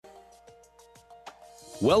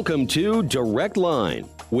Welcome to Direct Line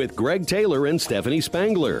with Greg Taylor and Stephanie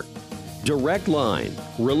Spangler. Direct Line,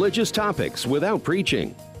 religious topics without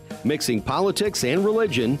preaching, mixing politics and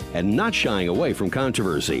religion and not shying away from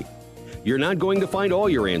controversy. You're not going to find all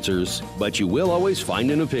your answers, but you will always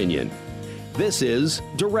find an opinion. This is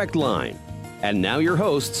Direct Line. And now your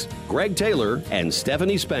hosts, Greg Taylor and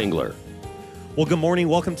Stephanie Spangler. Well, good morning.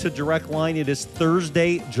 Welcome to Direct Line. It is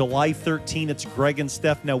Thursday, July 13. It's Greg and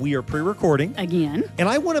Steph. Now, we are pre-recording. Again. And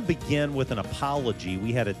I want to begin with an apology.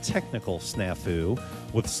 We had a technical snafu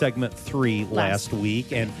with segment 3 last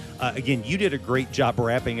week. And again, you did a great job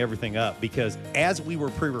wrapping everything up because as we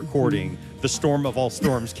were pre-recording, the storm of all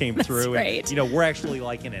storms came through. Right. And, you know, we're actually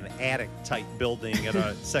like in an attic-type building at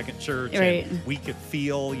a second church. Right. And we could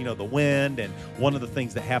feel, you know, the wind. And one of the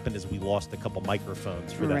things that happened is we lost a couple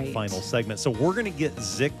microphones for that final segment. So we're going to get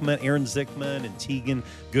Aaron Zickman and Tegan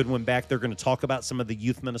Goodwin back. They're going to talk about some of the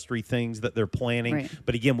youth ministry things that they're planning. Right.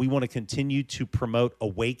 But again, we want to continue to promote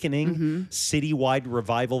Awakening, citywide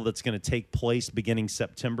revival that's going to take place beginning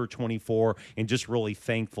September 24, and just really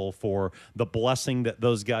thankful for the blessing that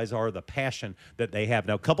those guys are, the passion that they have.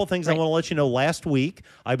 Now, a couple things I want to let you know. Last week,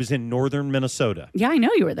 I was in northern Minnesota. Yeah, I know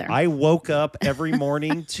you were there. I woke up every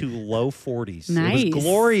morning to low 40s. Nice. It was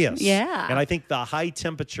glorious. Yeah. And I think the high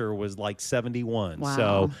temperature was like 71. Wow.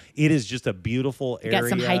 So it is just a beautiful area. Got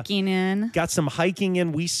some hiking in. Got some hiking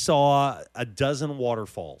in. We saw a dozen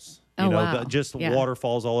waterfalls. You know, wow. Just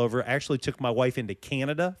waterfalls all over. Actually took my wife into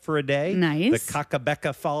Canada for a day. Nice. The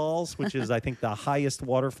Kakabeka Falls, which is, I think, the highest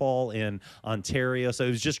waterfall in Ontario. So it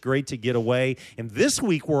was just great to get away. And this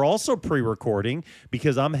week, we're also pre-recording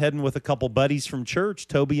because I'm heading with a couple buddies from church,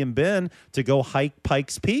 Toby and Ben, to go hike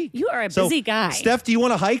Pikes Peak. You are a busy guy. Steph, do you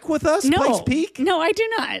want to hike with us, Pikes Peak? No, I do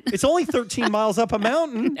not. It's only 13 miles up a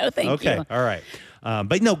mountain. No, thank you. Okay, all right.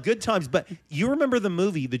 But no, good times. But you remember the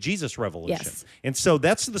movie, The Jesus Revolution. Yes. And so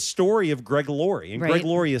that's the story of Greg Laurie. And Greg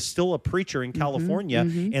Laurie is still a preacher in California.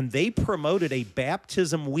 And they promoted a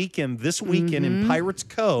baptism weekend this weekend in Pirates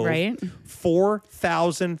Cove. Right.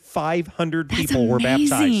 4,500 people were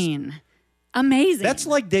baptized. Amazing. That's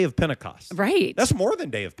like Day of Pentecost. Right. That's more than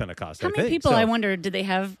Day of Pentecost, How many people, I wonder, did they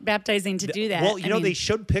have baptizing to do that? Well, you know, they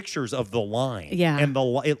showed pictures of the line. Yeah. And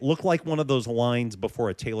it looked like one of those lines before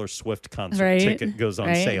a Taylor Swift concert ticket goes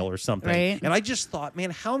on sale or something. Right. And I just thought,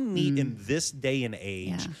 man, how neat in this day and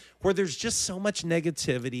age where there's just so much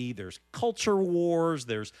negativity, there's culture wars,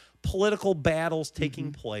 there's political battles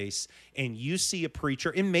taking place, and you see a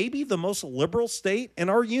preacher in maybe the most liberal state in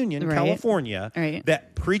our union, California,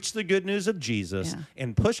 that preached the good news of Jesus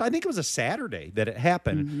and pushed. I think it was a Saturday that it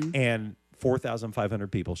happened, and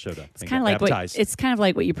 4,500 people showed up. It's kind of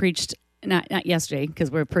like what you preached. Not yesterday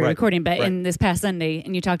because we're pre-recording, but in this past Sunday,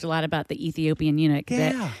 and you talked a lot about the Ethiopian eunuch.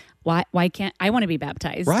 That why can't I want to be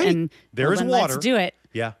baptized? Right. And there is water. Let's do it.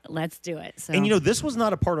 Yeah. Let's do it. So. And, you know, this was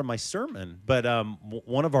not a part of my sermon, but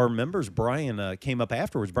one of our members, Brian, came up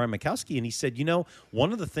afterwards, Brian Mikowski, and he said, you know,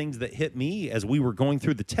 one of the things that hit me as we were going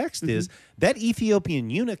through the text is that Ethiopian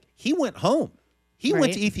eunuch, he went home. He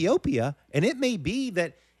went to Ethiopia, and it may be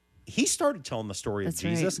that he started telling the story of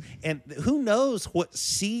Jesus, and who knows what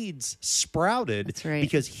seeds sprouted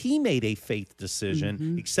because he made a faith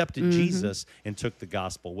decision, accepted Jesus, and took the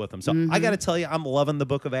gospel with him. So I got to tell you, I'm loving the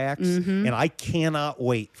book of Acts, and I cannot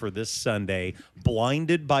wait for this Sunday,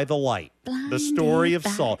 Blinded by the Light. The story of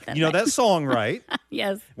Saul. You know that song, right?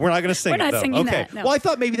 Yes. We're not going to sing it, though. We're not singing okay. that, no. Well, I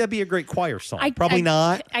thought maybe that'd be a great choir song. Probably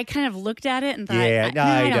not. I kind of looked at it and thought,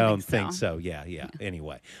 I don't think so. Yeah.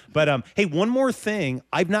 Anyway. But, hey, one more thing.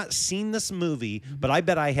 I've not seen this movie, but I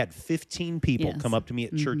bet I had 15 people come up to me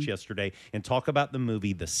at church yesterday and talk about the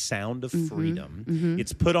movie The Sound of Freedom.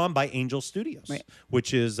 It's put on by Angel Studios,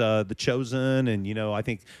 which is The Chosen. And, you know, I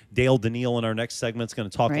think Dale DeNeal in our next segment is going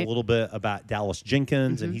to talk a little bit about Dallas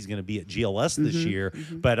Jenkins, and he's going to be at GLS this year.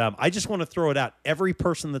 But I just want to throw it out. Every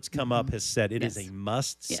person that's come up has said it is a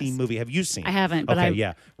must-see movie. Have you seen it? I haven't, but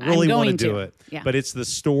really want to do it. Yeah. But it's the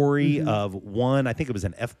story of one, I think it was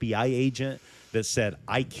an FBI agent that said,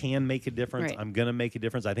 I can make a difference. I'm going to make a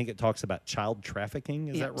difference. I think it talks about child trafficking.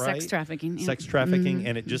 Is that right? Sex trafficking. Yeah. Sex trafficking.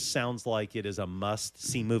 And it just sounds like it is a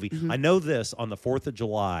must-see movie. I know this, on the 4th of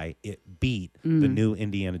July, it beat the new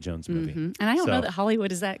Indiana Jones movie. And I don't know that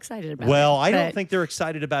Hollywood is that excited about it. Well, I don't think they're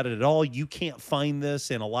excited about it at all. You can't find this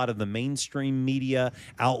in a lot of the mainstream media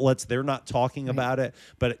outlets. They're not talking about it.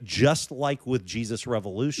 But just like with Jesus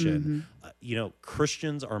Revolution,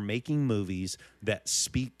 Christians are making movies that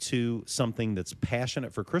speak to something that's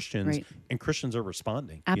passionate for Christians, and Christians are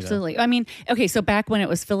responding. Absolutely. I mean, okay, so back when it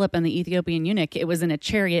was Philip and the Ethiopian eunuch, it was in a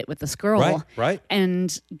chariot with the scroll. Right.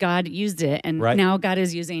 And God used it. And now God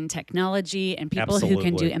is using technology and people who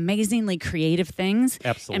can do amazingly creative things.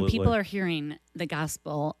 Absolutely. And people are hearing the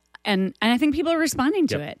gospel. And I think people are responding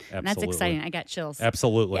to it. And that's exciting. I got chills.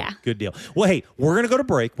 Absolutely. Yeah. Good deal. Well, hey, we're going to go to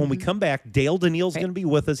break. When we come back, Dale DeNeal's going to be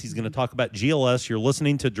with us. He's going to talk about GLS. You're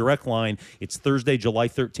listening to Direct Line. It's Thursday, July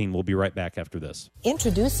 13. We'll be right back after this.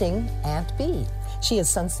 Introducing Aunt Bee. She is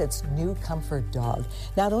Sunset's new comfort dog.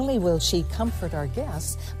 Not only will she comfort our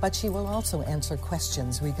guests, but she will also answer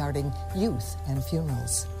questions regarding youth and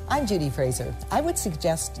funerals. I'm Judy Fraser. I would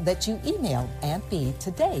suggest that you email Aunt Bee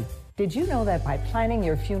today. Did you know that by planning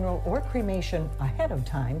your funeral or cremation ahead of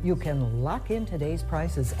time, you can lock in today's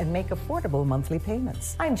prices and make affordable monthly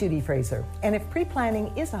payments? I'm Judy Fraser, and if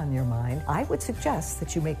pre-planning is on your mind, I would suggest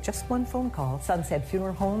that you make just one phone call, Sunset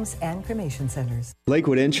Funeral Homes and Cremation Centers.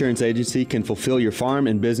 Lakewood Insurance Agency can fulfill your farm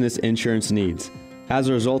and business insurance needs. As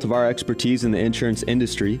a result of our expertise in the insurance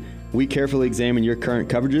industry, we carefully examine your current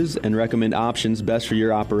coverages and recommend options best for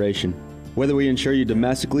your operation. Whether we insure you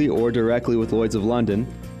domestically or directly with Lloyd's of London,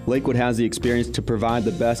 Lakewood has the experience to provide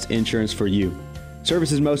the best insurance for you.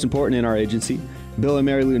 Service is most important in our agency. Bill and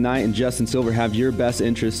Mary Lou Knight and Justin Silver have your best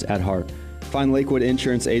interests at heart. Find Lakewood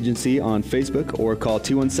Insurance Agency on Facebook or call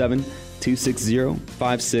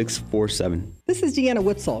 217-260-5647. This is Deanna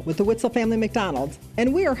Witzel with the Witzel Family McDonald's,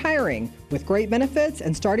 and we are hiring. With great benefits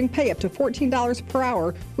and starting pay up to $14 per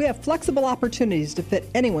hour, we have flexible opportunities to fit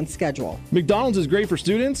anyone's schedule. McDonald's is great for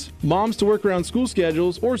students, moms to work around school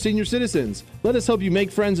schedules, or senior citizens. Let us help you make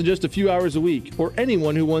friends in just a few hours a week, or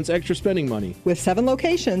anyone who wants extra spending money. With 7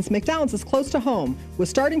 locations, McDonald's is close to home, with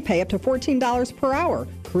starting pay up to $14 per hour,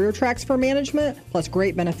 career tracks for management, plus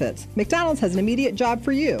great benefits. McDonald's has an immediate job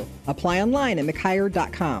for you. Apply online at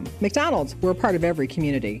mchire.com. McDonald's, we're a part of every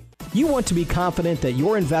community. You want to be confident that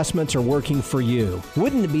your investments are working for you.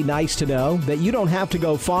 Wouldn't it be nice to know that you don't have to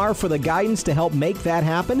go far for the guidance to help make that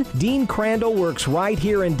happen? Dean Crandall works right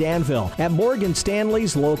here in Danville at Morgan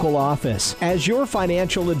Stanley's local office. As your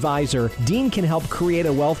financial advisor, Dean can help create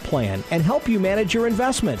a wealth plan and help you manage your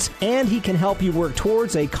investments. And he can help you work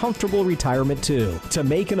towards a comfortable retirement too. To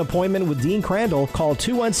make an appointment with Dean Crandall, call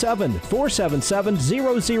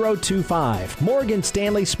 217-477-0025. Morgan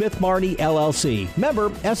Stanley Smith Marnie LLC.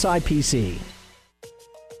 Member SIPC.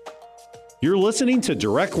 You're listening to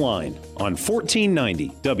Direct Line on 1490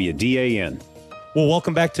 WDAN. Well,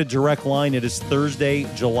 welcome back to Direct Line. It is Thursday,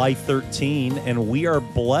 July 13, and we are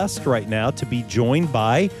blessed right now to be joined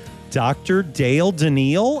by Dr. Dale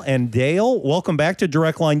DeNeal. And Dale, welcome back to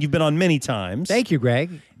Direct Line. You've been on many times. Thank you,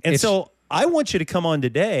 Greg. And so I want you to come on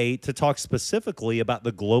today to talk specifically about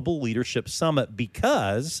the Global Leadership Summit,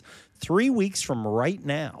 because 3 weeks from right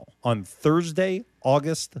now, on Thursday,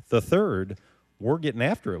 August the 3rd, we're getting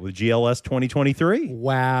after it with GLS 2023.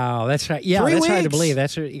 Wow, that's right. Yeah, 3 that's hard to weeks. believe.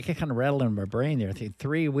 That's you kind of rattled in my brain there.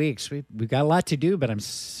 3 weeks. We've got a lot to do, but I'm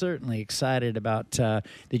certainly excited about the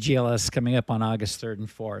GLS coming up on August 3rd and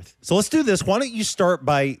 4th. So let's do this. Why don't you start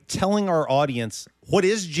by telling our audience, what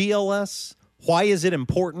is GLS? Why is it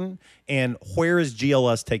important? And where is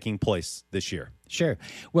GLS taking place this year? Sure.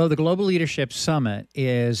 Well, the Global Leadership Summit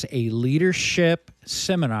is a leadership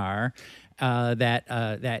seminar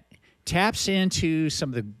that taps into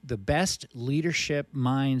some of the best leadership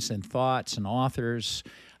minds and thoughts and authors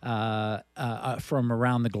from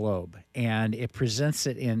around the globe. And it presents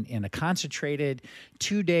it in a concentrated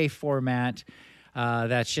 2-day format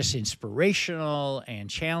that's just inspirational and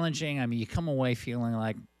challenging. I mean, you come away feeling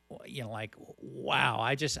like, wow,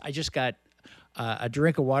 I just got a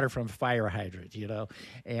drink of water from a fire hydrant,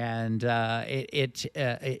 and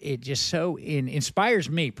it just so inspires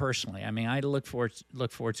me personally. I mean, I look forward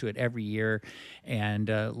to it every year, and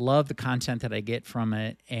love the content that I get from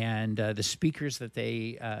it, and the speakers that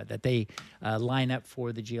they line up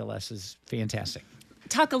for the GLS is fantastic.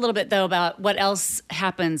 Talk a little bit, though, about what else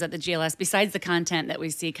happens at the GLS besides the content that we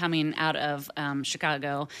see coming out of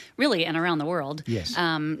Chicago, really, and around the world. Yes.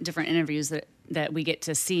 Different interviews that we get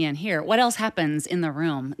to see and hear. What else happens in the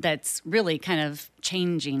room that's really kind of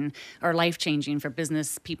changing or life-changing for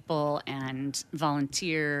business people and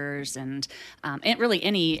volunteers and really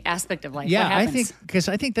any aspect of life? Yeah, what happens?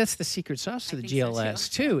 I think that's the secret sauce to the GLS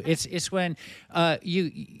too. It's when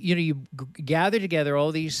you gather together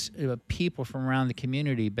all these people from around the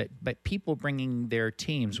community, but people bringing their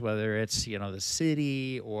teams, whether it's the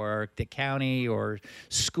city or the county or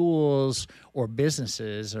schools or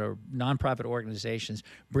businesses or nonprofit organizations. organizations,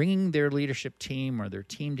 bringing their leadership team or their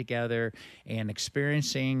team together and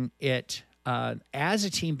experiencing it as a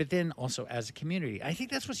team, but then also as a community. I think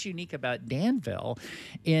that's what's unique about Danville,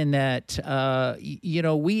 in that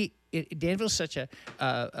Danville's such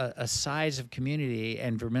a size of community,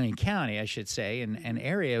 and Vermilion County, I should say, and an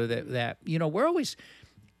area that we're always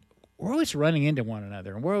running into one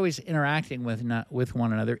another, and we're always interacting with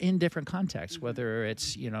one another in different contexts, whether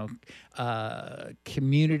it's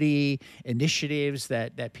community initiatives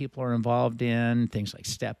that people are involved in, things like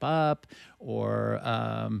Step Up or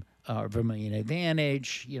Vermilion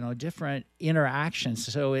Advantage, different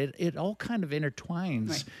interactions. So it all kind of intertwines.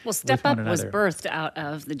 Right. Well, Step Up was birthed out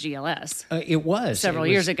of the GLS. It was. Several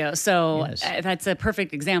years ago. So yes. That's a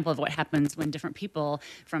perfect example of what happens when different people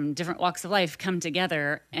from different walks of life come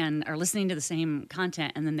together and are listening to the same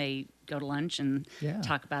content, and then they go to lunch and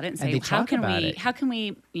talk about it and say, how can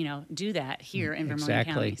we do that here in Vermilion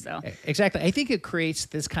County? So exactly. I think it creates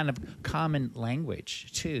this kind of common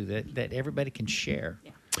language too that everybody can share.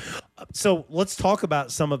 Yeah. So let's talk about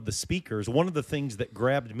some of the speakers. One of the things that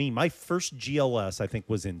grabbed me, my first GLS, I think,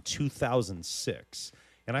 was in 2006,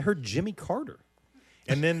 and I heard Jimmy Carter.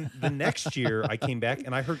 And then the next year, I came back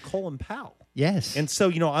and I heard Colin Powell. Yes. And so,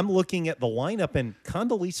 I'm looking at the lineup, and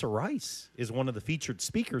Condoleezza Rice is one of the featured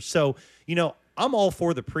speakers. So, I'm all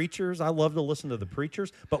for the preachers. I love to listen to the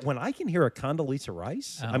preachers. But when I can hear a Condoleezza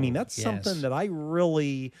Rice, that's something that I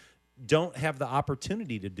really don't have the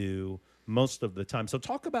opportunity to do most of the time. So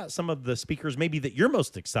talk about some of the speakers maybe that you're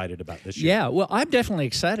most excited about this year. Yeah, well, I'm definitely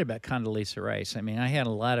excited about Condoleezza Rice. I mean, I had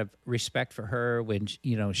a lot of respect for her when,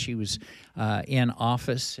 she was in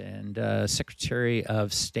office and Secretary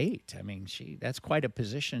of State. I mean, that's quite a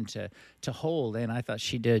position to hold, and I thought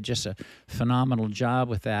she did just a phenomenal job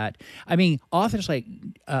with that. I mean, authors like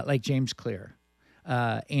James Clear,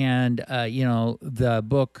 and the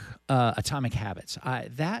book Atomic Habits.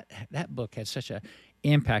 That book had such a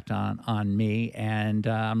impact on me, and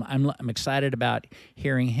I'm excited about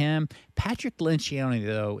hearing him. Patrick Lencioni,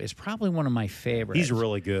 though, is probably one of my favorites. He's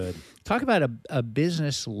really good. Talk about a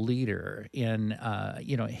business leader in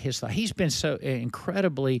his thought. He's been so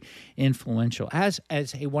incredibly influential as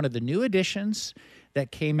one of the new additions that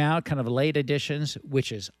came out, kind of late editions,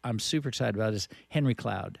 which I'm super excited about, is Henry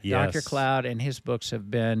Cloud. Yes. Dr. Cloud and his books have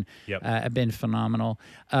been phenomenal.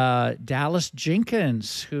 Dallas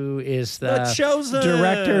Jenkins, who is the Chosen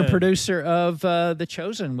director and producer of The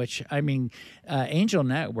Chosen, which, Angel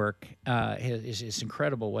Network is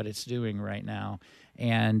incredible what it's doing right now.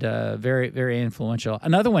 And very, very influential.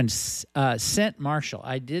 Another one, Sent Marshall.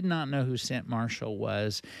 I did not know who Sent Marshall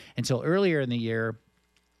was until earlier in the year,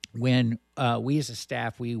 when we as a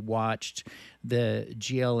staff, we watched the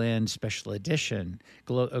GLN Special Edition,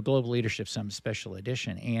 Global Leadership Summit Special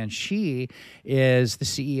Edition, and she is the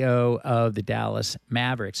CEO of the Dallas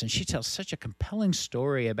Mavericks, and she tells such a compelling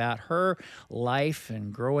story about her life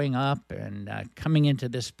and growing up and coming into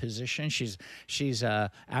this position. She's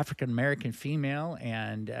a African-American female,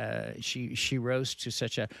 and she rose to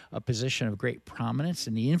such a position of great prominence,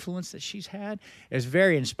 and the influence that she's had is a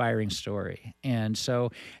very inspiring story. And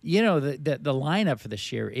so, the lineup for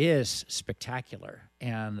this year is spectacular,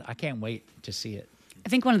 and I can't wait to see it. I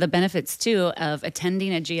think one of the benefits, too, of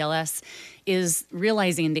attending a GLS is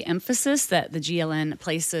realizing the emphasis that the GLN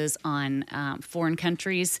places on foreign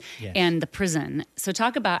countries and the prison. So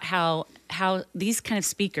talk about how these kind of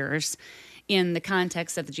speakers in the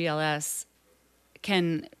context of the GLS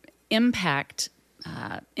can impact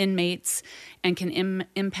inmates and can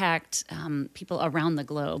impact people around the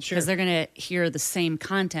globe, because they're going to hear the same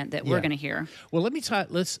content that we're going to hear. Well, let me talk.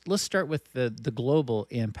 Let's start with the global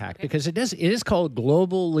impact, because it is called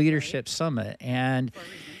Global Leadership Summit, and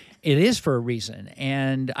it is for a reason.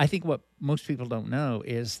 And I think what most people don't know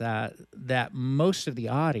is that most of the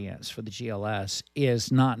audience for the GLS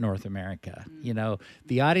is not North America.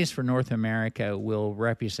 The audience for North America will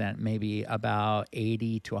represent maybe about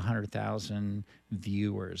 80 to 100,000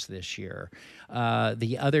 viewers this year.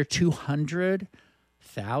 The other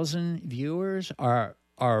 200,000 viewers are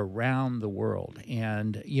around the world.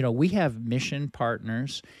 And, we have mission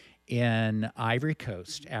partners in Ivory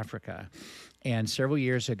Coast, Africa. And several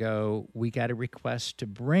years ago, we got a request to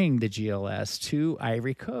bring the GLS to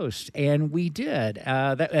Ivory Coast, and we did.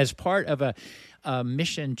 That as part of a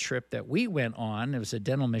mission trip that we went on. It was a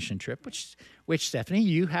dental mission trip, which Stephanie,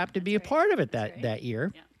 you happened to be a part of it that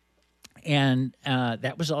year. Yeah. And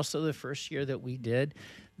that was also the first year that we did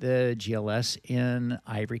the GLS in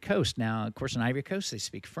Ivory Coast. Now, of course, in Ivory Coast, they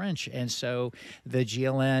speak French. And so the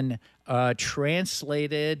GLN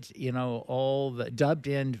translated, all the dubbed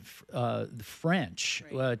in the French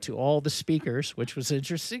to all the speakers, which was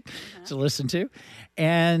interesting to listen to.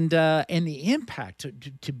 And the impact,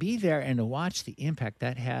 to be there and to watch the impact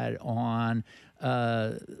that had on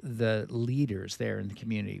the leaders there in the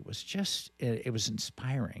community was just, it was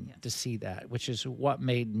inspiring to see that, which is what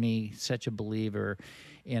made me such a believer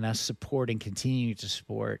in us supporting, continuing to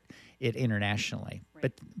support it internationally.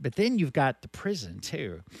 Right. But then you've got the prison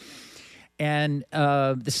too. And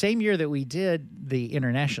the same year that we did the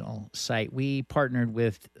international site, we partnered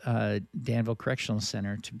with Danville Correctional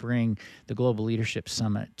Center to bring the Global Leadership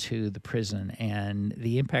Summit to the prison, and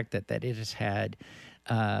the impact that it has had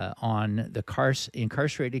on the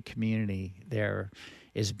incarcerated community there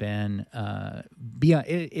has been beyond.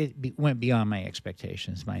 It went beyond my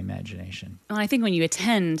expectations, my imagination. Well, I think when you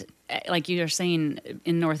attend, like you are saying,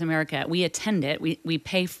 in North America, we attend it, we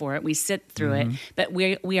pay for it, we sit through it, but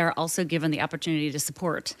we are also given the opportunity to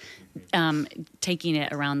support taking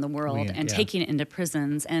it around the world and taking it into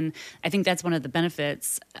prisons. And I think that's one of the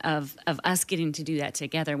benefits of us getting to do that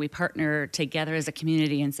together. We partner together as a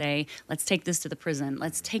community and say, let's take this to the prison,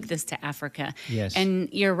 let's take this to Africa. Yes. And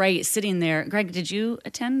you're right, sitting there. Greg, did you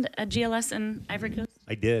attend a GLS in Ivory Coast?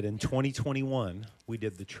 I did. In 2021, we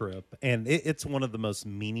did the trip, and it's one of the most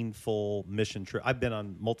meaningful mission trips. I've been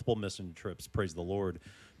on multiple mission trips, praise the Lord,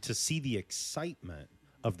 to see the excitement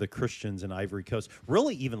of the Christians in Ivory Coast,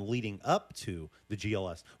 really even leading up to the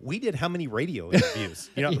GLS. We did how many radio interviews?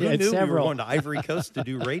 Who knew we were going to Ivory Coast to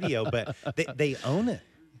do radio, but they own it.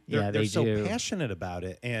 They're so passionate about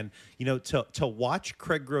it. And, to watch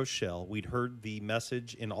Craig Groeschel, we'd heard the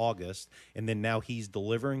message in August, and then now he's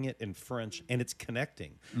delivering it in French, and it's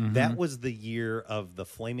connecting. Mm-hmm. That was the year of the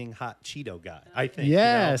flaming hot Cheeto guy, I think.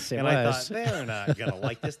 Yes, it was. I thought, they're not going to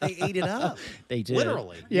like this. They ate it up. They did.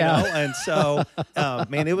 Literally. Yeah. And so,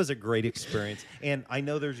 man, it was a great experience. And I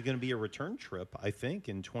know there's going to be a return trip, I think,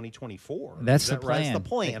 in 2024. That's the plan. Right? That's the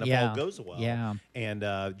plan if all goes well. Yeah. And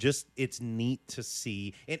it's neat to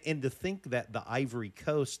see. And to think that the Ivory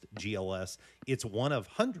Coast GLS, it's one of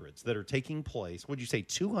hundreds that are taking place. Would you say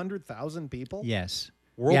 200,000 people? Yes.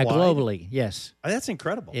 Worldwide? Yeah, globally, yes. That's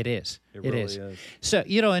incredible. It is. It really is. So,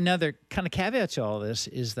 another kind of caveat to all this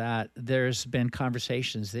is that there's been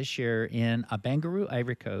conversations this year in Abangaru,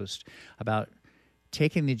 Ivory Coast, about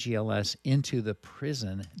taking the GLS into the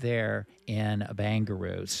prison there in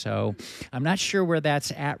Abangaru. So I'm not sure where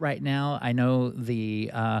that's at right now. I know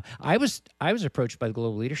I was approached by the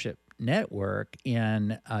Global Leadership Network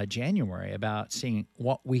in January about seeing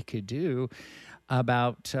what we could do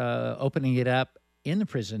about opening it up in the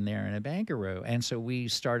prison there in Abangaru. And so we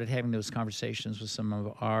started having those conversations with some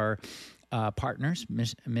of our partners,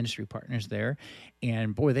 ministry partners there.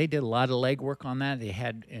 And boy, they did a lot of legwork on that. They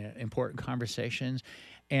had important conversations.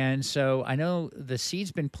 And so I know the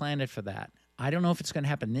seed's been planted for that. I don't know if it's going to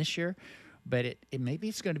happen this year, but it maybe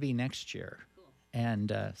it's going to be next year.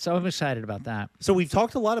 And so I'm excited about that. So we've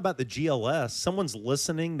talked a lot about the GLS. Someone's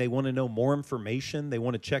listening. They want to know more information. They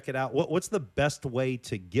want to check it out. What's the best way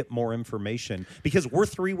to get more information? Because we're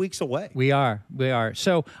 3 weeks away. We are.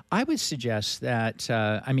 So I would suggest that,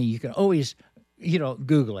 you can always,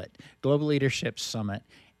 Google it, Global Leadership Summit.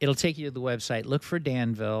 It'll take you to the website. Look for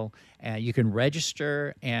Danville. You can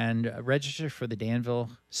register for the Danville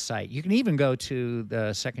site. You can even go to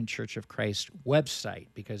the Second Church of Christ website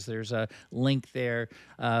because there's a link there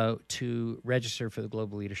to register for the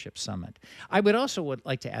Global Leadership Summit. I would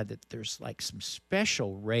like to add that there's like some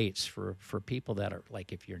special rates for people that are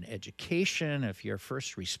like if you're in education, if you're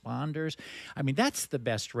first responders. I mean, that's the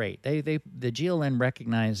best rate. The GLN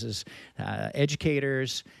recognizes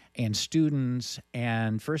educators and students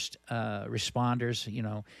and first responders,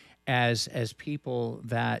 as people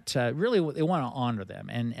that really they want to honor them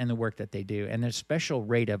and the work that they do. And there's a special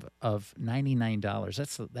rate of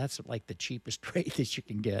 $99. That's like the cheapest rate that you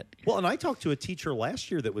can get. Well, and I talked to a teacher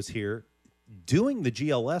last year that was here doing the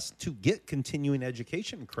GLS to get continuing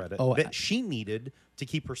education credit that she needed to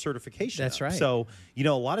keep her certification That's up. right. So, a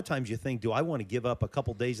lot of times you think, do I want to give up a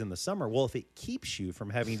couple days in the summer? Well, if it keeps you from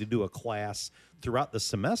having to do a class throughout the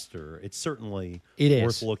semester, it's certainly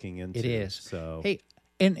worth looking into. It is. So, hey,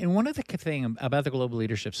 and one other thing about the Global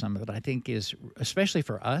Leadership Summit that I think is, especially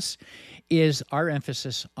for us, is our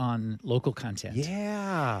emphasis on local content.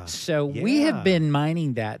 Yeah. So we have been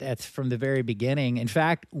mining that from the very beginning. In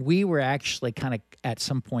fact, we were actually kind of at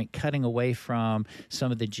some point cutting away from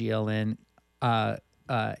some of the GLN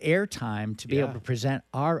airtime to be able to present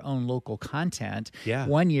our own local content.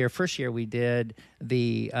 Yeah. First year we did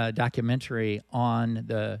the documentary on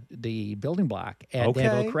the building block at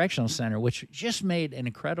Danville Correctional Center, which just made an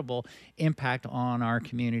incredible impact on our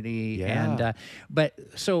community. Yeah. But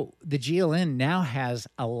so the GLN now has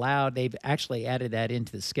they've actually added that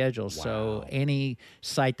into the schedule. Wow. So any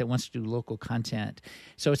site that wants to do local content.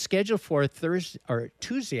 So it's scheduled for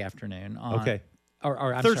Tuesday afternoon on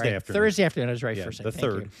I'm Thursday afternoon. Thursday afternoon. I was right Yeah, for a the second.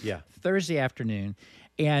 third. Thank you. Yeah. Thursday afternoon.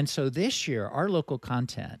 And so this year, our local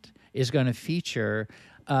content is going to feature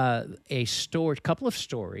a couple of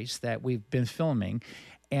stories that we've been filming,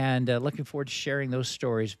 and looking forward to sharing those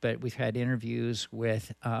stories. But we've had interviews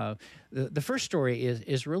with the first story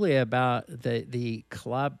is really about the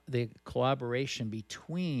collaboration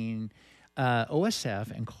between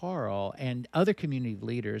OSF and Carl and other community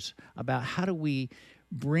leaders about how do we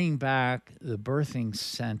bring back the birthing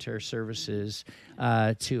center services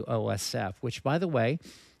to OSF, which, by the way,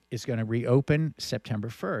 is going to reopen September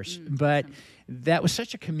 1st. But that was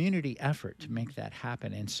such a community effort to make that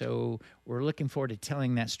happen. And so we're looking forward to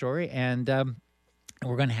telling that story. And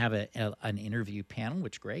we're going to have an interview panel,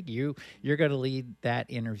 which, Greg, you're going to lead that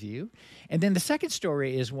interview. And then the second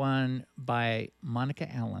story is one by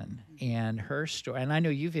Monica Allen and her story. And I know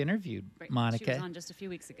you've interviewed Monica. She was on just a few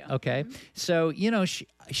weeks ago. Okay. So,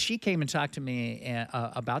 she came and talked to me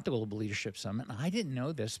about the Global Leadership Summit. And I didn't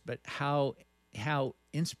know this, but how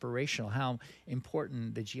inspirational, how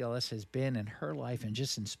important the GLS has been in her life, and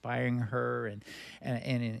just inspiring her, and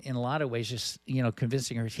in a lot of ways, just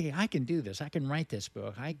convincing her, hey, I can do this, I can write this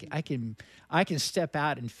book, I can step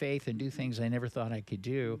out in faith and do things I never thought I could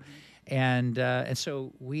do, and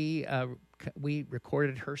so we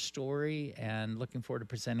recorded her story, and looking forward to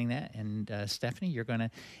presenting that. And Stephanie, you're going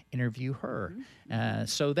to interview her.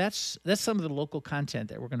 So that's some of the local content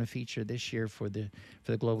that we're going to feature this year for the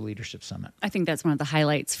Global Leadership Summit. I think that's one of the highlights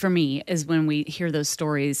for me, is when we hear those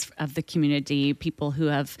stories of the community, people who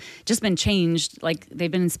have just been changed, like they've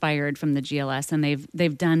been inspired from the GLS, and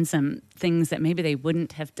they've done some things that maybe they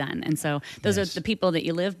wouldn't have done. And so those are the people that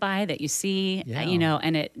you live by, that you see,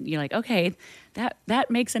 and you're like, okay, that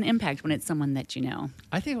makes an impact when it's someone that you know.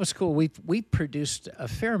 I think it was cool. We produced a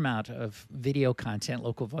fair amount of video content,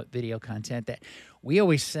 local video content, that we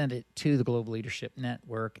always send it to the Global Leadership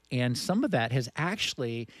Network, and some of that has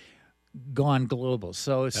actually gone global.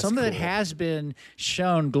 So some of it has been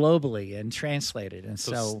shown globally and translated. And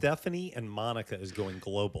so Stephanie and Monica is going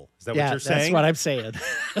global. Is that what you're saying? That's what I'm saying.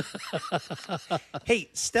 Hey,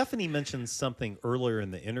 Stephanie mentioned something earlier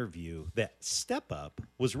in the interview that Step Up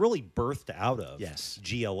was really birthed out of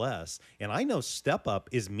GLS. And I know Step Up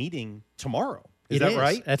is meeting tomorrow. Is that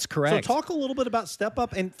right? That's correct. So talk a little bit about Step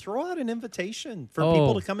Up and throw out an invitation for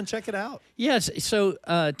people to come and check it out. Yes. So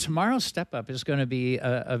tomorrow's Step Up is going to be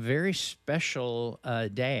a very special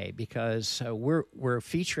day, because we're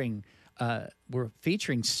featuring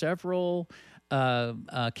several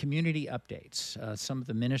community updates, some of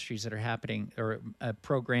the ministries that are happening, or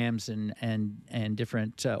programs and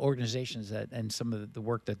different organizations and some of the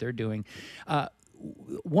work that they're doing.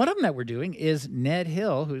 One of them that we're doing is Ned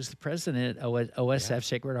Hill, who's the president of OSF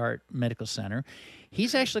Sacred Heart Medical Center.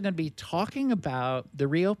 He's actually going to be talking about the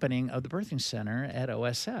reopening of the birthing center at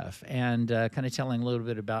OSF, and kind of telling a little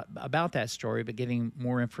bit about that story, but getting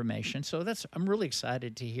more information. So I'm really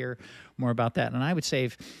excited to hear more about that. And I would say,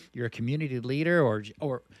 if you're a community leader, or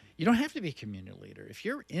you don't have to be a community leader, if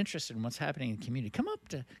you're interested in what's happening in the community, come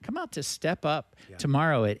out to Step Up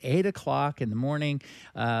tomorrow at 8:00 in the morning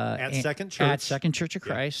at Second Church. At Second Church of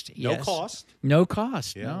Christ. No cost. No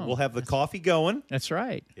cost. Yeah. No. We'll have the coffee going. That's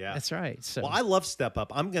right. Yeah. That's right. So, well, I love Step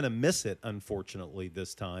Up. I'm going to miss it, unfortunately,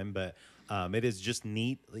 this time, but it is just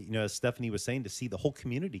neat, as Stephanie was saying, to see the whole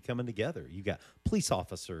community coming together. You've got police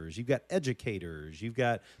officers, you've got educators, you've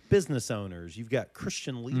got business owners, you've got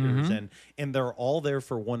Christian leaders, and they're all there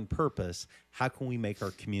for one purpose. How can we make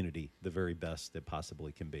our community the very best it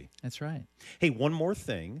possibly can be? That's right. Hey, one more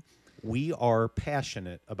thing. We are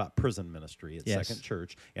passionate about prison ministry at Second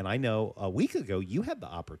Church, and I know a week ago you had the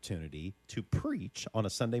opportunity to preach on a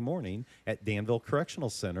Sunday morning at Danville Correctional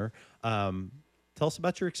Center. Tell us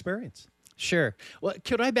about your experience. Sure. Well,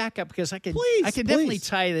 could I back up, because I can definitely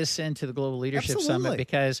tie this into the Global Leadership Summit,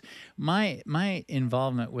 because my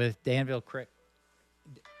involvement with Danville Correctional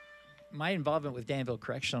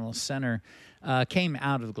Center came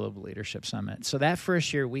out of the Global Leadership Summit. So that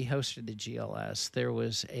first year we hosted the GLS, there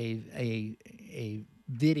was a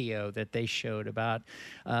video that they showed about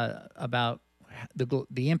the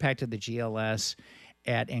impact of the GLS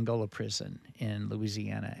at Angola Prison in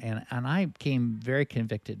Louisiana, and I came very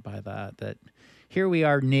convicted by that here we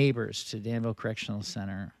are neighbors to Danville Correctional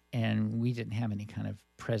Center, and we didn't have any kind of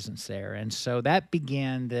presence there. And so that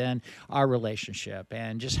began then our relationship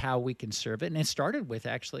and just how we can serve it. And it started with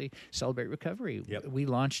actually Celebrate Recovery. Yep. We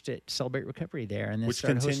launched it, Celebrate Recovery there. And then Which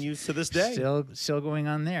continues to this day. Still going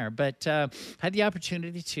on there. But had the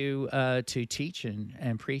opportunity to teach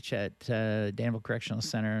and preach at Danville Correctional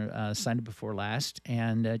Center Sunday before last.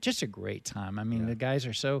 And just a great time. I mean, the guys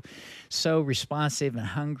are so responsive and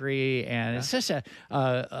hungry. And it's just an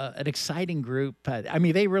exciting group. I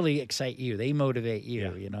mean, they really excite you. They motivate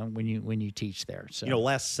you. You know, when you teach there. So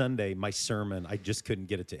last Sunday, my sermon, I just couldn't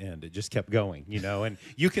get it to end. It just kept going, and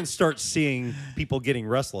you can start seeing people getting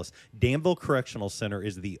restless. Danville Correctional Center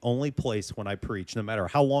is the only place when I preach, no matter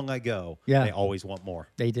how long I go, they always want more.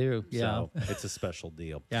 They do, So it's a special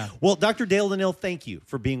deal. Yeah. Well, Dr. Dale DeNeal, thank you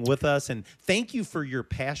for being with us, and thank you for your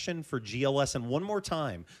passion for GLS. And one more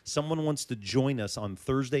time, someone wants to join us on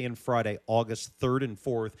Thursday and Friday, August 3rd and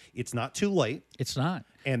 4th. It's not too late. It's not.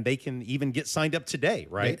 And they can even get signed up today,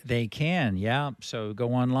 right? They can, yeah. So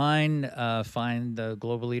go online, find the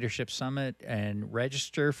Global Leadership Summit, and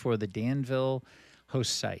register for the Danville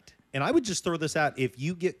host site. And I would just throw this out. If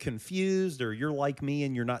you get confused or you're like me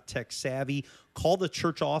and you're not tech savvy, call the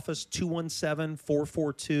church office,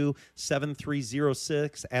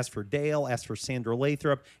 217-442-7306. Ask for Dale, ask for Sandra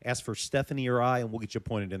Lathrop, ask for Stephanie or I, and we'll get you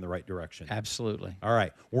pointed in the right direction. Absolutely. All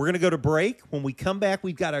right. We're going to go to break. When we come back,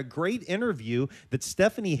 we've got a great interview that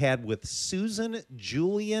Stephanie had with Susan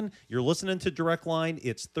Julian. You're listening to Direct Line.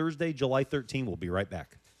 It's Thursday, July 13. We'll be right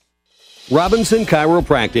back. Robinson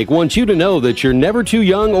Chiropractic wants you to know that you're never too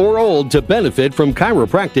young or old to benefit from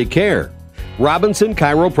chiropractic care. Robinson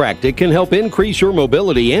Chiropractic can help increase your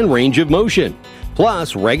mobility and range of motion.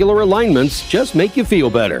 Plus, regular alignments just make you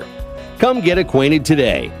feel better. Come get acquainted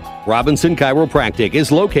today. Robinson Chiropractic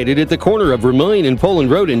is located at the corner of Vermilion and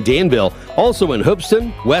Poland Road in Danville, also in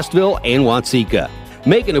Hoopeston, Westville, and Watseka.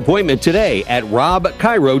 Make an appointment today at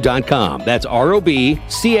robchiro.com. That's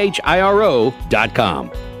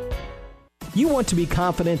ROBCHIRO.com. You want to be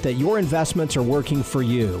confident that your investments are working for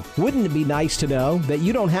you. Wouldn't it be nice to know that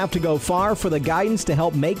you don't have to go far for the guidance to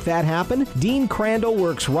help make that happen? Dean Crandall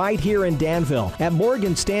works right here in Danville at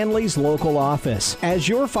Morgan Stanley's local office. As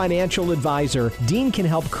your financial advisor, Dean can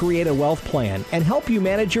help create a wealth plan and help you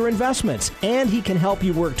manage your investments. And he can help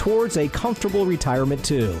you work towards a comfortable retirement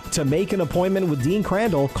too. To make an appointment with Dean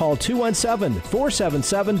Crandall, call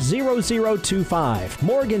 217-477-0025.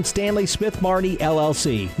 Morgan Stanley Smith Marnie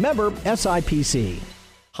LLC. Member SIPC.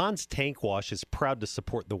 Hans Tank Wash is proud to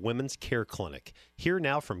support the Women's Care Clinic. Hear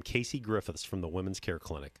now from Casey Griffiths from the Women's Care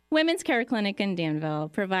Clinic. Women's Care Clinic in Danville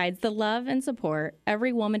provides the love and support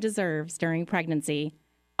every woman deserves during pregnancy.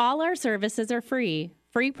 All our services are free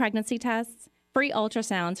pregnancy tests, free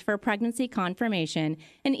ultrasounds for pregnancy confirmation,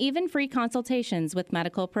 and even free consultations with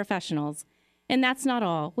medical professionals. And that's not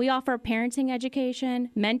all. We offer parenting education,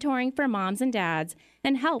 mentoring for moms and dads,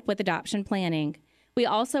 and help with adoption planning. We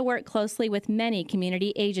also work closely with many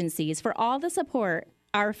community agencies for all the support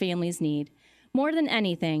our families need. More than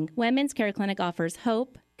anything, Women's Care Clinic offers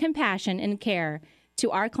hope, compassion, and care to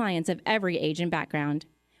our clients of every age and background.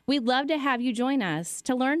 We'd love to have you join us.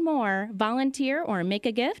 To learn more, volunteer, or make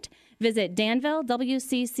a gift, visit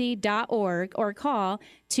danvillewcc.org or call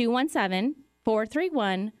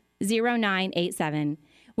 217-431-0987.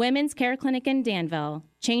 Women's Care Clinic in Danville,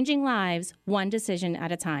 changing lives one decision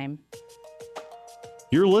at a time.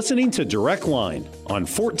 You're listening to Direct Line on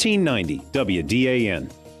 1490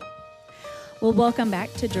 WDAN. Well, welcome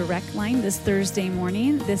back to Direct Line this Thursday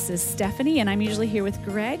morning. This is Stephanie, and I'm usually here with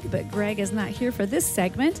Greg, but Greg is not here for this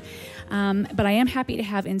segment. But I am happy to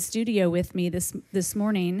have in studio with me this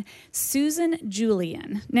morning Susan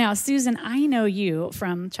Julian. Now, Susan, I know you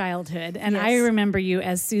from childhood, and I remember you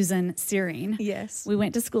as Susan Searing. Yes. We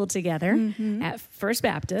went to school together at First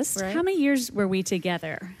Baptist. Right. How many years were we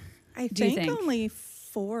together? I do you think think? only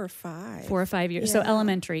 4 or 5. 4 or 5 years. Yeah. So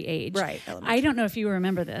elementary age. Right. I don't know if you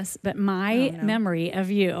remember this, but my memory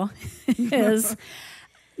of you is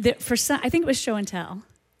that I think it was show and tell.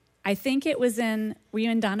 I think it was were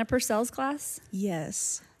you in Donna Purcell's class?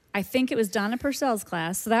 Yes. I think it was Donna Purcell's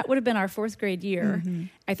class. So that would have been our 4th grade year.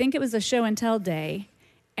 I think it was a show and tell day.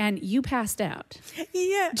 And you passed out.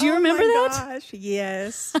 Yeah. Do you remember that? Gosh,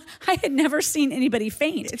 yes. I had never seen anybody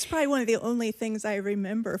faint. It's probably one of the only things I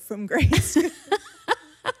remember from grade school.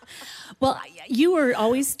 Well, you were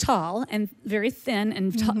always tall and very thin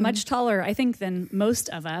and much taller, I think, than most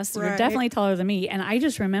of us. You were definitely taller than me. And I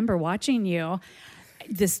just remember watching you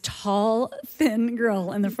this tall, thin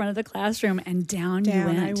girl in the front of the classroom, and down you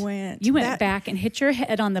went. I went. You went back and hit your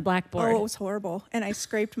head on the blackboard. Oh, it was horrible. And I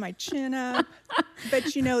scraped my chin up. But,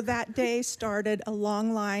 that day started a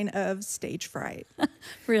long line of stage fright.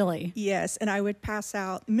 Really? Yes. And I would pass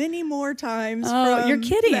out many more times. Oh, you're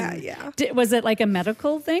kidding. That, yeah. Was it like a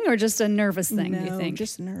medical thing or just a nervous thing, do you think?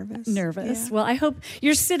 Just nervous. Nervous. Yeah. Well, I hope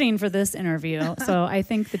you're sitting for this interview. So I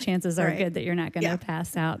think the chances are Right. good that you're not going to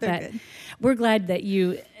pass out. They're But good. we're glad that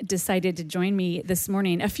you decided to join me this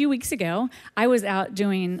morning. A few weeks ago, I was out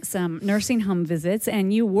doing some nursing home visits,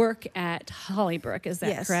 and you work at Hollybrook. Is that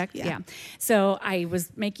Yes, correct? yeah. So I was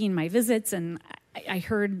making my visits, and I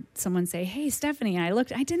heard someone say, "Hey, Stephanie," and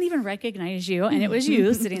I didn't even recognize you, and it was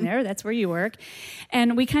you sitting there. That's where you work.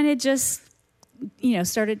 And we kind of just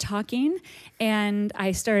started talking, and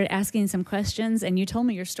I started asking some questions, and you told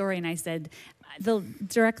me your story, and I said, the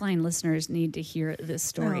Direct Line listeners need to hear this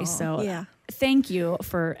story. Thank you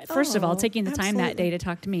for, first of all, taking the time that day to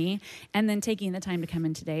talk to me, and then taking the time to come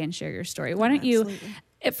in today and share your story. Why don't you,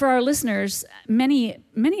 for our listeners, many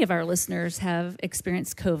of our listeners have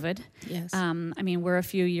experienced COVID. Yes. We're a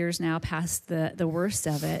few years now past the worst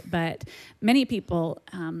of it, but many people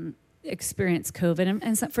experience COVID.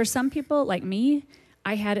 And so for some people, like me,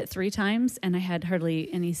 I had it 3 times, and I had hardly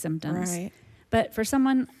any symptoms. Right. But for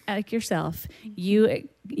someone like yourself, you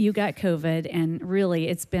got COVID, and really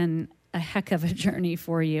it's been a heck of a journey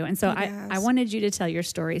for you. And so I wanted you to tell your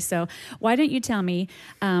story. So why don't you tell me,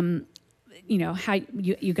 how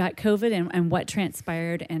you got COVID and what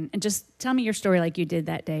transpired, and just tell me your story like you did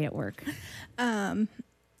that day at work.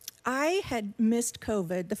 I had missed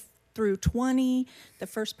COVID through the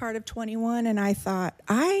first part of 21, and I thought,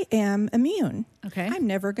 I am immune. Okay. I'm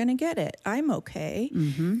never going to get it. I'm okay.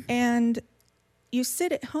 Mm-hmm. And you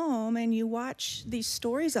sit at home and you watch these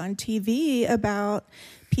stories on TV about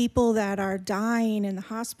people that are dying in the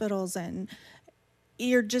hospitals, and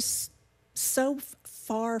you're just so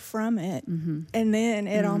far from it. Mm-hmm. And then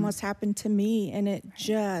it almost happened to me, and it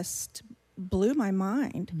just blew my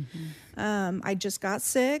mind. Mm-hmm. I just got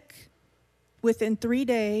sick. Within 3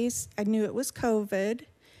 days, I knew it was COVID,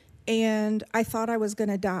 and I thought I was going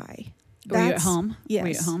to die. Were you at home? Yes. Were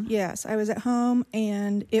you at home? Yes, I was at home,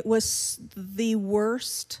 and it was the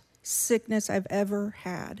worst sickness I've ever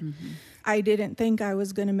had. Mm-hmm. I didn't think I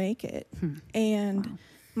was going to make it. And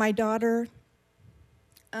my daughter,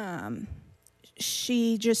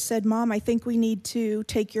 she just said, "Mom, I think we need to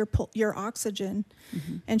take your oxygen."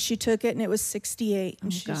 Mm-hmm. And she took it, and it was 68.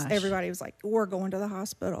 And everybody was like, "We're going to the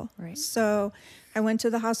hospital." Right. So I went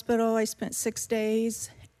to the hospital. I spent 6 days,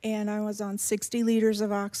 and I was on 60 liters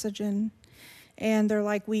of oxygen. And they're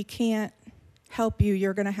like, "We can't help you.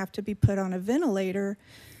 You're going to have to be put on a ventilator."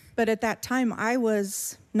 But at that time, I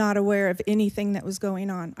was not aware of anything that was going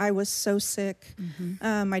on. I was so sick.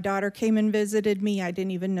 Mm-hmm. My daughter came and visited me. I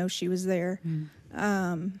didn't even know she was there.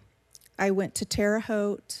 I went to Terre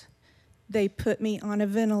Haute. They put me on a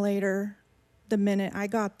ventilator the minute I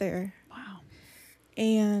got there. Wow.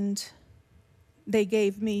 And they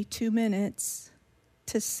gave me 2 minutes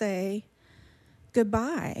to say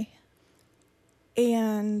goodbye.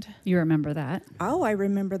 And you remember that? Oh, I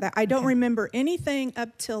remember that. I don't remember anything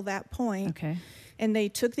up till that point. Okay. And they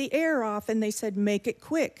took the air off, and they said, "Make it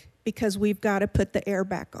quick, because we've got to put the air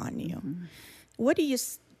back on you." Mm-hmm.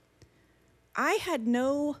 I had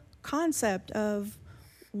no concept of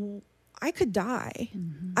I could die.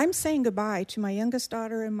 Mm-hmm. I'm saying goodbye to my youngest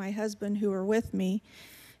daughter and my husband who are with me,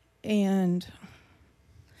 and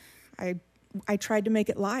I tried to make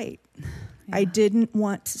it light. Yeah. I didn't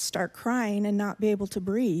want to start crying and not be able to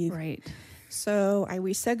breathe. Right. So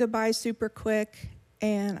we said goodbye super quick,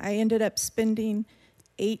 and I ended up spending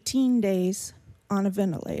 18 days on a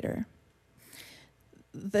ventilator.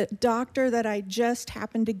 The doctor that I just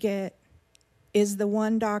happened to get is the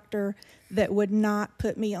one doctor that would not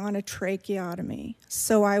put me on a tracheotomy.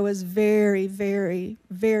 So I was very, very,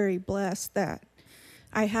 very blessed that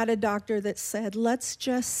I had a doctor that said, "Let's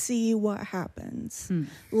just see what happens.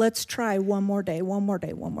 Let's try one more day, one more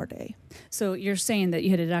day, one more day." So you're saying that you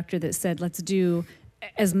had a doctor that said, "Let's do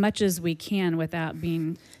as much as we can without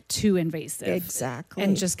being too invasive." Exactly.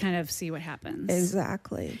 And just kind of see what happens.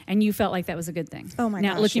 Exactly. And you felt like that was a good thing. Oh my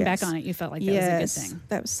gosh. Now looking yes. back on it, you felt like that was a good thing.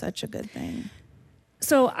 That was such a good thing.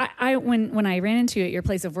 So when I ran into you at your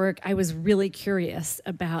place of work, I was really curious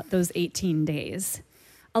about those 18 days.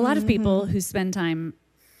 A lot of people who spend time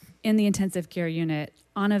in the intensive care unit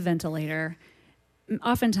on a ventilator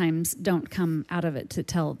oftentimes don't come out of it to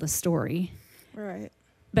tell the story. Right.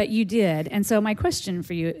 But you did. And so my question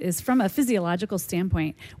for you is, from a physiological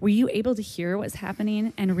standpoint, were you able to hear what's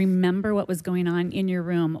happening and remember what was going on in your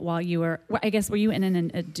room while you were, I guess, were you in an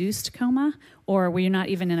induced coma, or were you not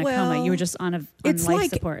even in a coma? You were just on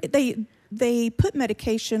life support. They put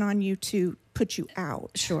medication on you to put you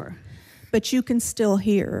out. Sure. But you can still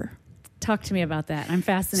hear. Talk to me about that. I'm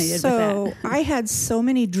fascinated with So that. I had so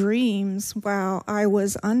many dreams while I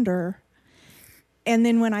was under. And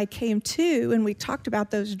then when I came to and we talked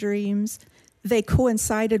about those dreams, they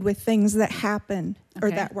coincided with things that happened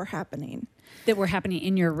or that were happening. That were happening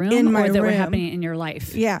in your room, in my or that room. were happening in your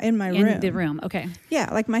life? Yeah, in my room. In the room, okay. Yeah,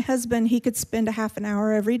 like my husband, he could spend a half an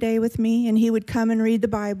hour every day with me, and he would come and read the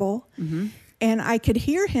Bible. Mm-hmm. And I could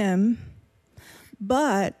hear him,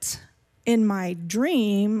 but in my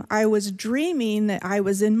dream, I was dreaming that I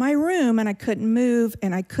was in my room and I couldn't move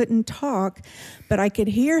and I couldn't talk, but I could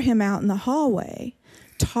hear him out in the hallway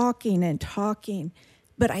talking and talking,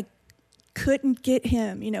 but I couldn't get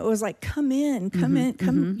him. It was like, come in,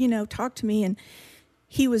 talk to me. And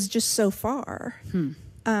he was just so far.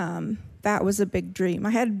 That was a big dream.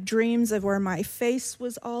 I had dreams of where my face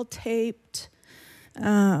was all taped.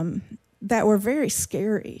 That were very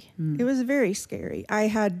scary. It was very scary. I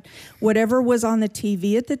had whatever was on the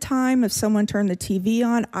TV at the time. If someone turned the TV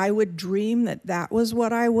on, I would dream that was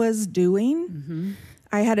what I was doing. Mm-hmm.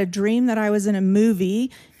 I had a dream that I was in a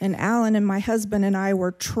movie, and Alan and my husband and I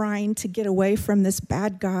were trying to get away from this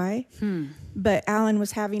bad guy. But Alan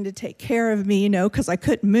was having to take care of me, because I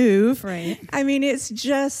couldn't move. Right. I mean, it's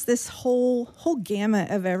just this whole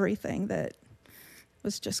gamut of everything that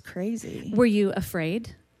was just crazy. Were you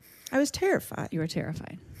afraid? I was terrified. You were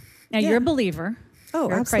terrified. Now, you're a believer. Oh,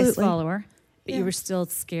 you're absolutely. a Christ follower, but you were still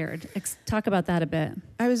scared. Talk about that a bit.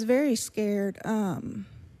 I was very scared.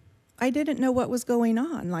 I didn't know what was going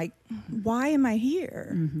on. Like, why am I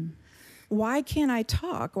here? Mm-hmm. Why can't I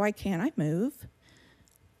talk? Why can't I move?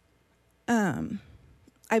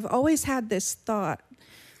 I've always had this thought.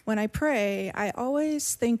 When I pray, I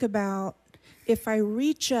always think about, if I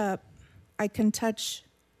reach up, I can touch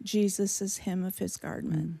Jesus' hem of his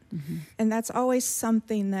garment. Mm-hmm. And that's always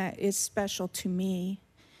something that is special to me.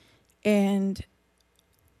 And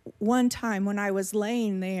one time when I was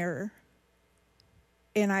laying there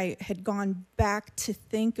and I had gone back to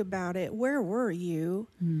think about it, where were you?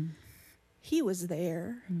 He was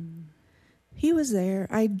there. He was there.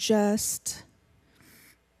 I just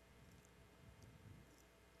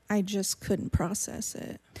couldn't process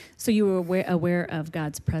it. So you were aware of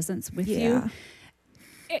God's presence with Yeah. you?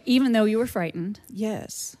 Even though you were frightened,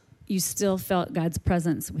 Yes. you still felt God's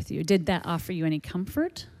presence with you. Did that offer you any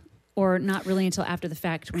comfort, or not really until after the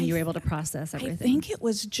fact when you were able to process everything? I think it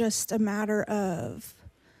was just a matter of,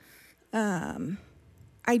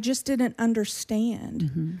 I just didn't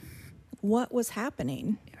understand what was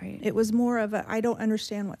happening. Right. It was more of I don't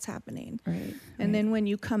understand what's happening. Right. And then when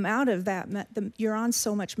you come out of that, you're on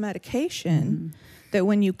so much medication that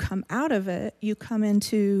when you come out of it, you come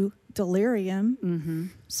into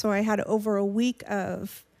delirium. So I had over a week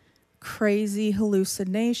of crazy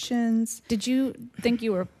hallucinations. Did you think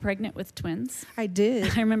you were pregnant with twins? I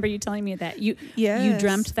did. I remember you telling me that. You Yes.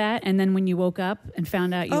 dreamt that, and then when you woke up and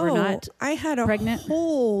found out you were not I had a pregnant?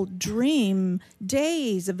 whole dream,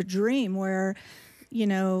 days of a dream where,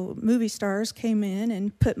 movie stars came in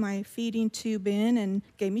and put my feeding tube in and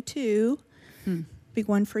gave me two, big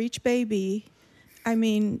one for each baby. I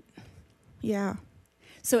mean, yeah.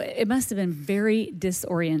 So it must have been very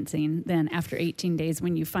disorienting then after 18 days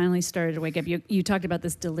when you finally started to wake up. You talked about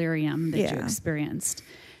this delirium that you Yeah. experienced.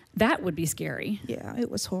 That would be scary. Yeah,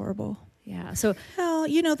 it was horrible. Yeah. So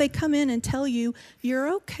Well, they come in and tell you, you're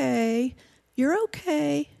okay,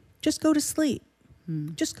 just go to sleep.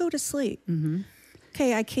 Just go to sleep.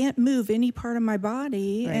 Okay, I can't move any part of my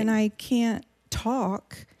body, Right. and I can't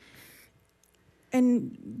talk.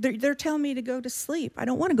 And they're telling me to go to sleep. I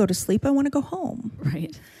don't want to go to sleep. I want to go home.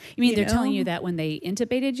 right. You mean they're telling know? you that when they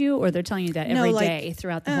intubated you, or they're telling you that No, every like, day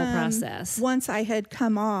throughout the whole process? Once I had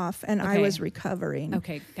come off and I Okay. was recovering.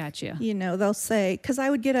 Okay, gotcha. They'll say, because I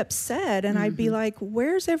would get upset and I'd be like,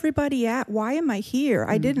 where's everybody at? Why am I here?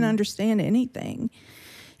 I didn't understand anything.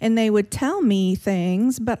 And they would tell me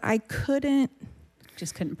things, but I couldn't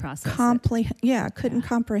Just couldn't process it. couldn't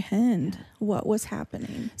comprehend what was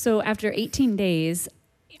happening. So after 18 days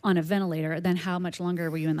on a ventilator, then how much longer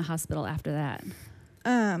were you in the hospital after that?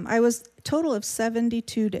 I was a total of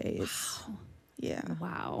 72 days. Wow. Yeah.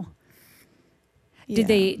 Wow. Yeah.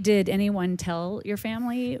 Did anyone tell your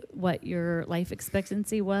family what your life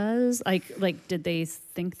expectancy was? Like did they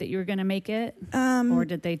think that you were going to make it? Or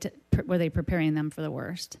did were they preparing them for the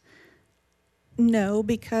worst? No,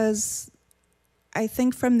 because I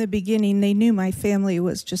think from the beginning, they knew my family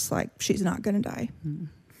was just like, she's not going to die.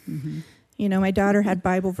 Mm-hmm. You know, my daughter had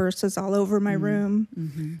Bible verses all over my room.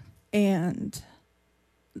 Mm-hmm. And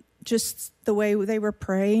just the way they were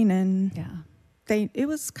praying, and it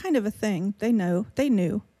was kind of a thing. They knew.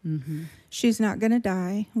 Mm-hmm. She's not going to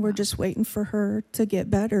die. We're just waiting for her to get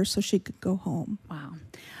better so she could go home. Wow.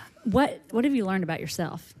 What have you learned about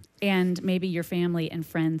yourself and maybe your family and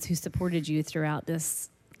friends who supported you throughout this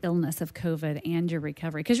illness of COVID and your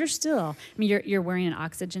recovery? Because you're still, you're wearing an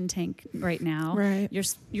oxygen tank right now. Right.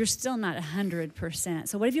 You're still not 100%.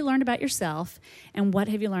 So what have you learned about yourself, and what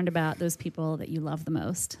have you learned about those people that you love the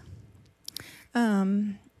most?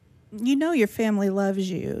 You know your family loves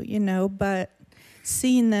you, you know, but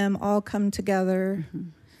seeing them all come together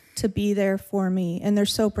to be there for me, and they're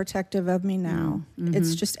so protective of me now. Mm-hmm.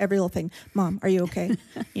 It's just every little thing. Mom, are you okay?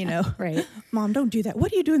 You know, right. Mom, don't do that.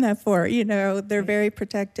 What are you doing that for? You know, they're very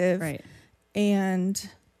protective. Right. And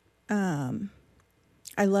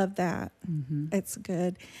I love that. Mm-hmm. It's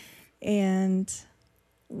good. And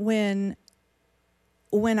when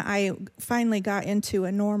I finally got into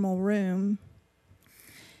a normal room,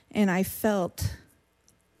 and I felt,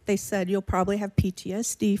 they said, you'll probably have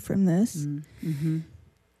PTSD from this. Mm-hmm.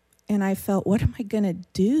 And I felt, what am I going to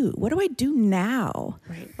do? What do I do now?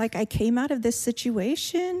 Right. Like, I came out of this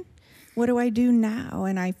situation. What do I do now?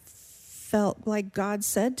 And I felt like God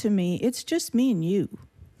said to me, it's just me and you.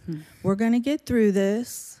 We're going to get through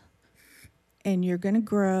this, and you're going to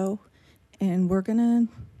grow, and we're going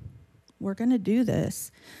to do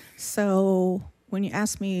this. So when you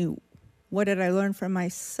ask me, what did I learn from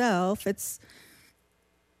myself?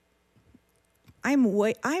 I'm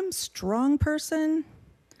a strong person,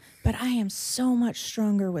 but I am so much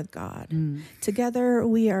stronger with God. Together,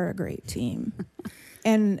 we are a great team.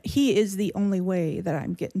 And He is the only way that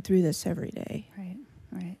I'm getting through this every day.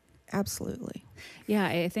 Right. Absolutely. Yeah,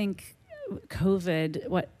 I think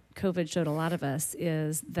what COVID showed a lot of us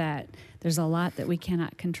is that there's a lot that we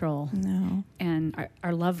cannot control. No. And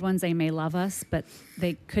our loved ones, they may love us, but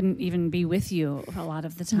they couldn't even be with you a lot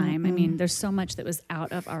of the time. Mm-hmm. There's so much that was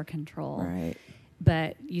out of our control. Right.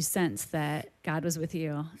 But you sensed that God was with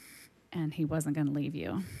you, and He wasn't going to leave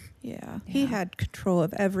you. Yeah. He had control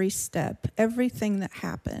of every step, everything that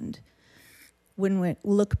happened. When we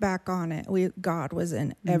look back on it, God was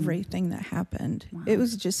in everything that happened. Wow. It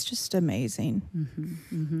was just amazing. Mm-hmm.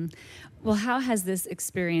 Mm-hmm. Well, how has this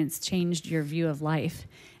experience changed your view of life?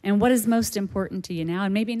 And what is most important to you now,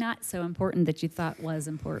 and maybe not so important that you thought was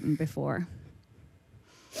important before?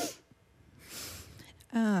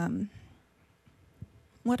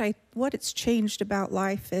 What it's changed about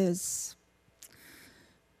life is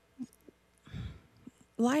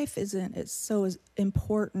life isn't as so as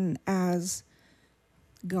important as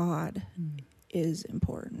God is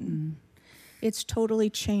important. It's totally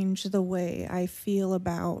changed the way I feel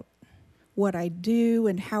about what I do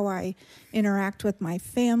and how I interact with my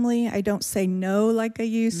family. I don't say no like I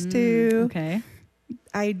used to. Okay.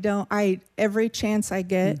 Every chance I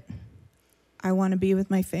get, I want to be with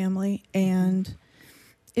my family, and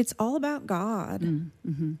it's all about God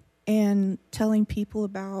and telling people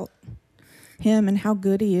about Him and how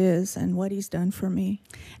good He is and what He's done for me.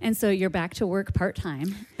 And so you're back to work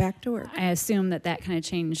part-time. Back to work. I assume that kind of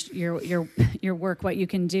changed your work, what you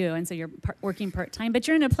can do. And so you're working part-time, but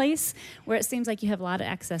you're in a place where it seems like you have a lot of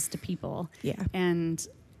access to people. Yeah. And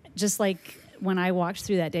just like when I walked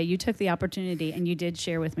through that day, you took the opportunity and you did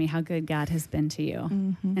share with me how good God has been to you.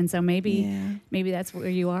 Mm-hmm. And so maybe that's where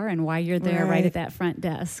you are and why you're there right at that front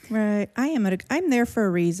desk. Right. I'm there for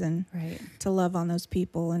a reason. Right. To love on those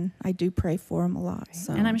people, and I do pray for them a lot. Right.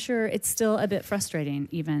 So. And I'm sure it's still a bit frustrating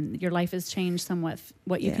even. Your life has changed somewhat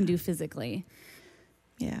what you can do physically.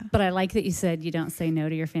 Yeah. But I like that you said you don't say no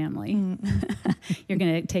to your family. You're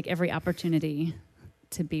going to take every opportunity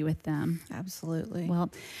to be with them. Absolutely.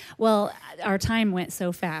 Well, our time went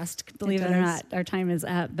so fast. Believe it or not, our time is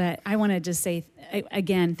up. But I want to just say,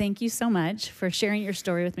 again, thank you so much for sharing your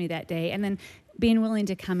story with me that day, and then being willing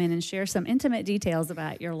to come in and share some intimate details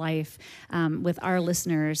about your life with our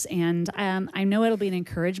listeners. And I know it'll be an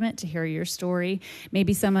encouragement to hear your story.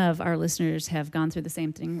 Maybe some of our listeners have gone through the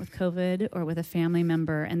same thing with COVID or with a family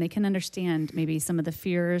member, and they can understand maybe some of the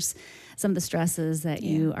fears, some of the stresses that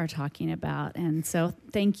you are talking about. And so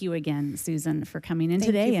thank you again, Susan, for coming in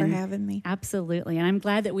today. Thank you for having me. Absolutely. And I'm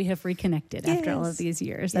glad that we have reconnected after all of these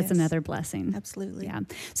years. That's another blessing. Absolutely. Yeah.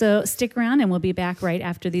 So stick around, and we'll be back right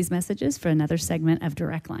after these messages for another segment of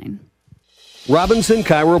Direct Line. Robinson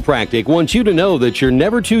Chiropractic wants you to know that you're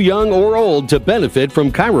never too young or old to benefit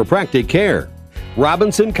from chiropractic care.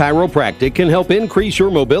 Robinson Chiropractic can help increase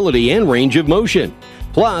your mobility and range of motion.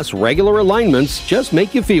 Plus, regular alignments just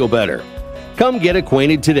make you feel better. Come get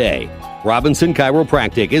acquainted today. Robinson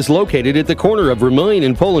Chiropractic is located at the corner of Vermillion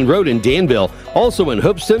and Poland Road in Danville, also in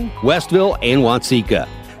Hoopeston, Westville, and Watseka.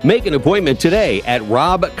 Make an appointment today at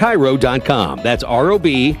robchiro.com. That's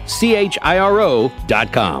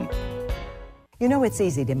ROBCHIRO.com. You know it's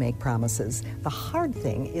easy to make promises. The hard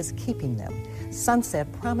thing is keeping them.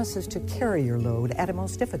 Sunset promises to carry your load at a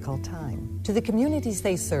most difficult time. To the communities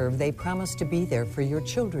they serve, they promise to be there for your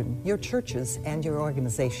children, your churches, and your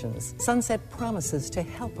organizations. Sunset promises to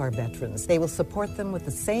help our veterans. They will support them with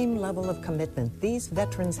the same level of commitment these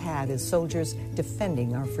veterans had as soldiers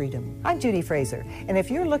defending our freedom. I'm Judy Fraser, and if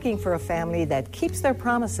you're looking for a family that keeps their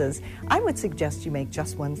promises, I would suggest you make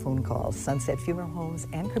just one phone call. Sunset Funeral Homes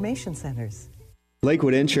and Cremation Centers.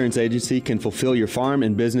 Lakewood Insurance Agency can fulfill your farm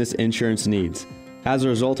and business insurance needs. As a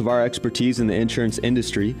result of our expertise in the insurance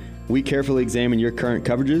industry, we carefully examine your current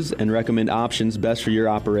coverages and recommend options best for your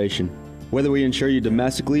operation. Whether we insure you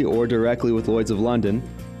domestically or directly with Lloyd's of London,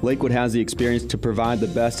 Lakewood has the experience to provide the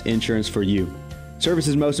best insurance for you. Service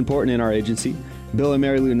is most important in our agency. Bill and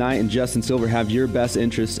Mary Lou Knight and Justin Silver have your best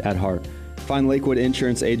interests at heart. Find Lakewood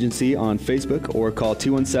Insurance Agency on Facebook or call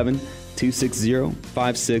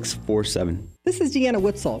 217-260-5647. This is Deanna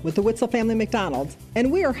Witzel with the Witzel Family McDonald's,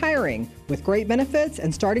 and we are hiring. With great benefits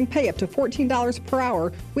and starting pay up to $14 per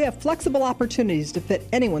hour, we have flexible opportunities to fit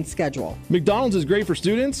anyone's schedule. McDonald's is great for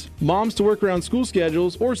students, moms to work around school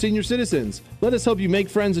schedules, or senior citizens. Let us help you make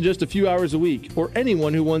friends in just a few hours a week, or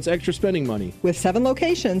anyone who wants extra spending money. With 7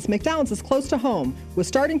 locations, McDonald's is close to home, with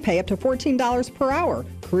starting pay up to $14 per hour,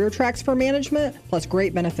 career tracks for management, plus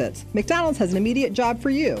great benefits. McDonald's has an immediate job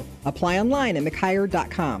for you. Apply online at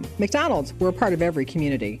mchire.com. McDonald's, we're a part of every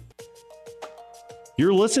community.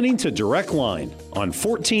 You're listening to Direct Line on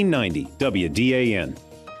 1490 WDAN.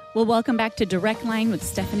 Well, welcome back to Direct Line with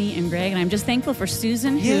Stephanie and Greg. And I'm just thankful for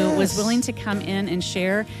Susan, who was willing to come in and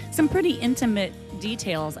share some pretty intimate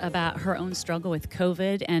details about her own struggle with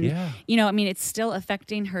COVID. And, you know, I mean, it's still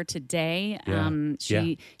affecting her today.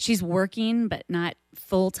 She's working, but not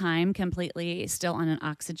full-time completely, still on an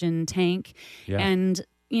oxygen tank. And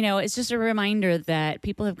you know, it's just a reminder that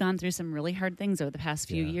people have gone through some really hard things over the past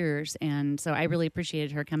few years. And so I really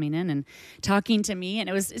appreciated her coming in and talking to me. And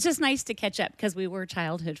it's just nice to catch up because we were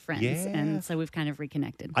childhood friends. And so we've kind of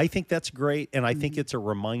reconnected. I think that's great. And I think it's a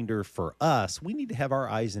reminder for us. We need to have our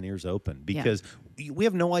eyes and ears open because we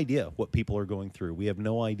have no idea what people are going through. We have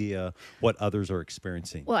no idea what others are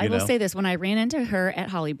experiencing. Well, I will say this. When I ran into her at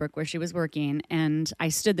Hollybrook where she was working and I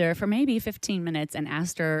stood there for maybe 15 minutes and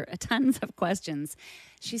asked her tons of questions,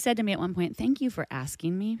 she said to me at one point, "Thank you for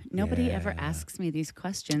asking me. Nobody ever asks me these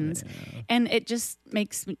questions." And it just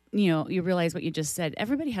makes, you realize what you just said.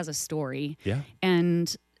 Everybody has a story.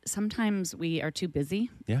 And sometimes we are too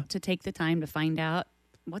busy to take the time to find out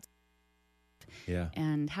what's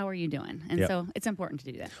and how are you doing? And so it's important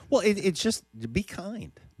to do that. Well, it's just be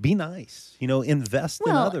kind, be nice, invest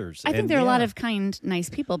in others. I think there are a lot of kind, nice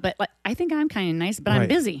people, but I think I'm kind and nice, but I'm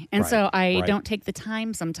busy. And so I don't take the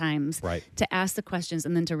time sometimes to ask the questions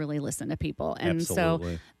and then to really listen to people. And so,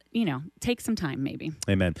 take some time maybe.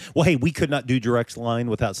 Amen. Well, hey, we could not do Direct Line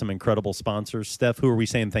without some incredible sponsors. Steph, who are we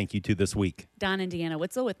saying thank you to this week? Don and Deanna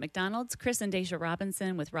Witzel with McDonald's, Chris and Daisha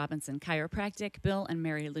Robinson with Robinson Chiropractic, Bill and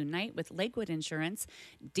Mary Lou Knight with Lakewood Insurance,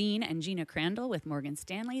 Dean and Gina Crandall with Morgan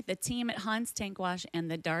Stanley, the team at Hans Tank Wash,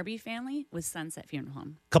 and the Darby family with Sunset Funeral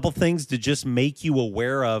Home. Couple things to just make you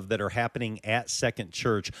aware of that are happening at Second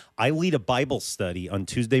Church. I lead a Bible study on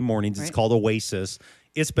Tuesday mornings. It's called Oasis.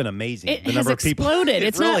 It's been amazing. It has exploded.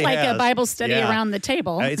 It's really not like a Bible study around the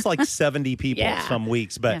table. It's like 70 people some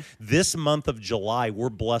weeks. But this month of July, we're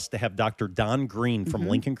blessed to have Dr. Don Green from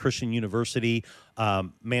Lincoln Christian University.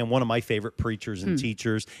 One of my favorite preachers and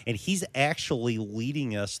teachers. And he's actually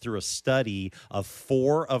leading us through a study of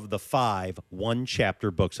 4 of the 5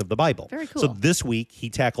 one-chapter books of the Bible. Very cool. So this week, he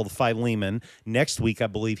tackled Philemon. Next week, I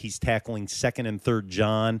believe he's tackling 2nd and 3rd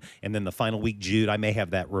John. And then the final week, Jude. I may have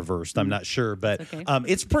that reversed. I'm not sure. But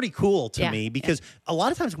it's pretty cool to me because a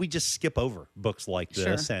lot of times we just skip over books like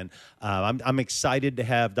this. And I'm excited to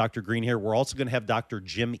have Dr. Green here. We're also going to have Dr.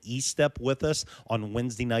 Jim Estep with us on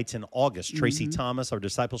Wednesday nights in August. Tracy Thomas, our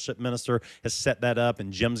discipleship minister, has set that up,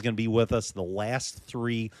 and Jim's going to be with us the last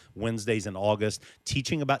 3 Wednesdays in August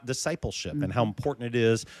teaching about discipleship and how important it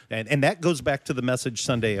is. And that goes back to the message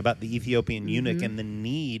Sunday about the Ethiopian eunuch and the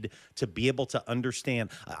need to be able to understand.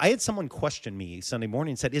 I had someone question me Sunday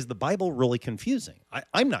morning and said, "Is the Bible really confusing?"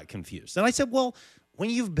 I'm not confused. And I said, well, when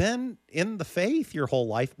you've been in the faith your whole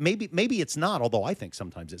life, maybe it's not, although I think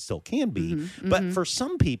sometimes it still can be. But for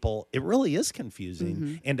some people, it really is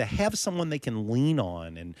confusing. And to have someone they can lean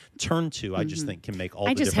on and turn to, I just think can make all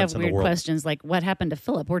the difference in the world. I just have weird questions like, what happened to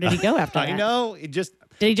Philip? Where did he go after that? I know.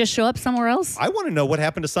 Did he just show up somewhere else? I want to know what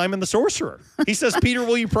happened to Simon the sorcerer. He says, Peter,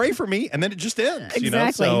 will you pray for me? And then it just ends.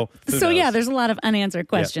 Exactly. You know? So yeah, there's a lot of unanswered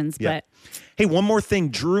questions. But hey, one more thing.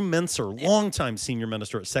 Drew Mincer, longtime senior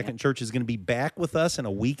minister at Second Church, is going to be back with us in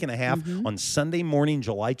a week and a half on Sunday morning,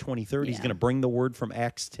 July 23rd. He's going to bring the word from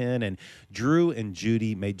Acts 10. And Drew and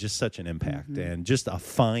Judy made just such an impact and just a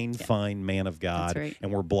fine man of God. That's right.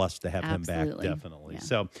 And we're blessed to have him back, definitely. Yeah.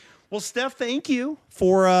 So, well, Steph, thank you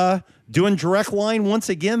for doing Direct Line once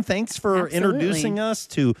again. Thanks for introducing us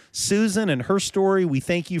to Susan and her story. We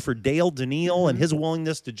thank you for Dale DeNeal and his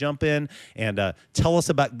willingness to jump in and tell us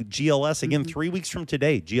about GLS. Again, 3 weeks from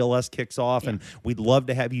today, GLS kicks off, and we'd love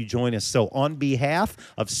to have you join us. So on behalf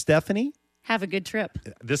of Stephanie, have a good trip.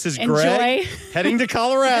 This is Enjoy. Greg heading to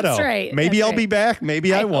Colorado. That's right. Maybe I'll be back.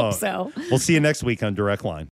 Maybe I won't. Hope so. We'll see you next week on Direct Line.